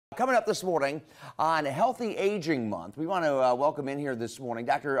Coming up this morning on Healthy Aging Month, we want to welcome in here this morning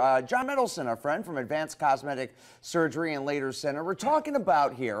Dr. John Mendelsohn, our friend from Advanced Cosmetic Surgery and Laser Center. We're talking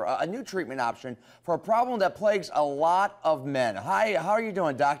about here a new treatment option for a problem that plagues a lot of men. Hi, how are you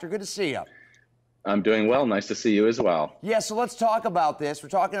doing, doctor? Good to see you. I'm doing well. Nice to see you as well. Yeah, so let's talk about this. We're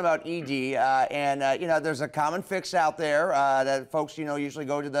talking about ED, you know, there's a common fix out there that folks, you know, usually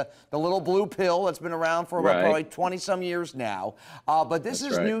go to the little blue pill that's been around for about probably 20-some years now. But this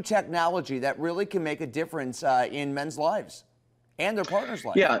is new technology that really can make a difference in men's lives and their partners'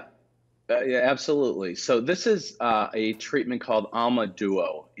 lives. Yeah, yeah, absolutely. So this is a treatment called Alma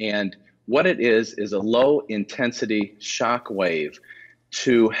Duo, and what it is a low-intensity shock wave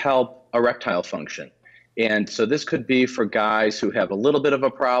to help erectile function. And so this could be for guys who have a little bit of a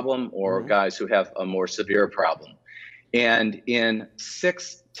problem or guys who have a more severe problem. And in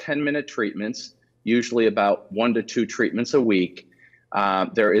 6 10-minute treatments, usually about 1 to 2 treatments a week,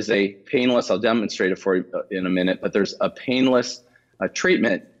 there is a painless, I'll demonstrate it for you in a minute, but there's a painless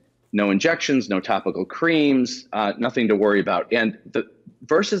treatment, no injections, no topical creams, nothing to worry about. And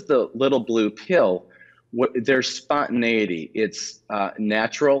versus the little blue pill, there's spontaneity. It's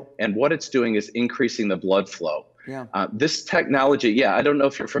natural, and what it's doing is increasing the blood flow. Yeah. This technology, I don't know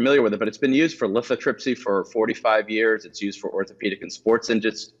if you're familiar with it, but it's been used for lithotripsy for 45 years. It's used for orthopedic and sports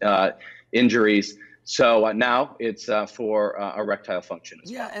injuries. So now it's for erectile function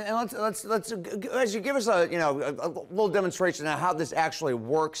as well. And let's as you give us a little demonstration of how this actually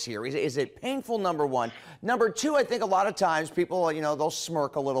works here. Is it painful? Number one. Number two, I think a lot of times people they'll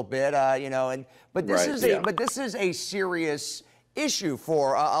smirk a little bit, but this is a serious issue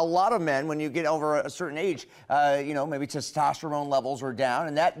for a lot of men when you get over a certain age. Maybe testosterone levels are down,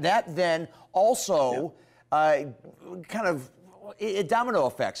 and that then also kind of domino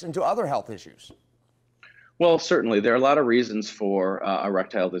effects into other health issues. Well, certainly there are a lot of reasons for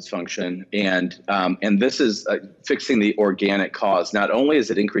erectile dysfunction, and this is fixing the organic cause. Not only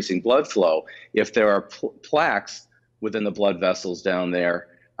is it increasing blood flow, if there are plaques within the blood vessels down there,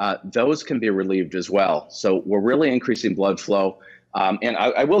 those can be relieved as well. So we're really increasing blood flow, and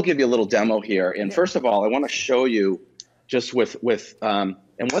I will give you a little demo here. And first of all, I want to show you just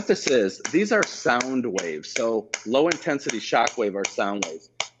and what this is. These are sound waves. So low intensity shock wave are sound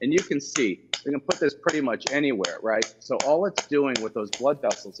waves, and you can see. We can put this pretty much anywhere, right? So all it's doing with those blood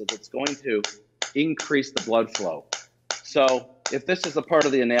vessels is it's going to increase the blood flow. So if this is a part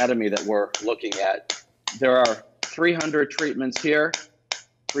of the anatomy that we're looking at, there are 300 treatments here,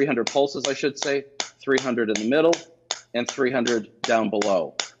 300 pulses, I should say, 300 in the middle, and 300 down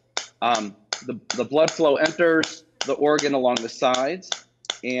below. The blood flow enters the organ along the sides,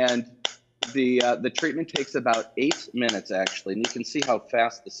 and the treatment takes about 8 minutes, actually, and you can see how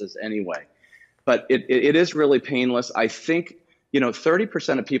fast this is anyway. But it is really painless. I think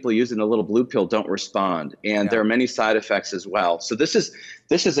 30% of people using the little blue pill don't respond, and there are many side effects as well. So this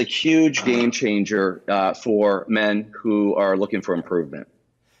is a huge game changer for men who are looking for improvement.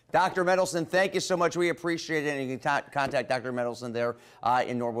 Dr. Mendelsohn, thank you so much. We appreciate it. And you can contact Dr. Mendelsohn there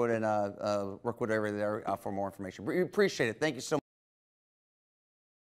in Norwood and Rookwood area there for more information. We appreciate it. Thank you so much.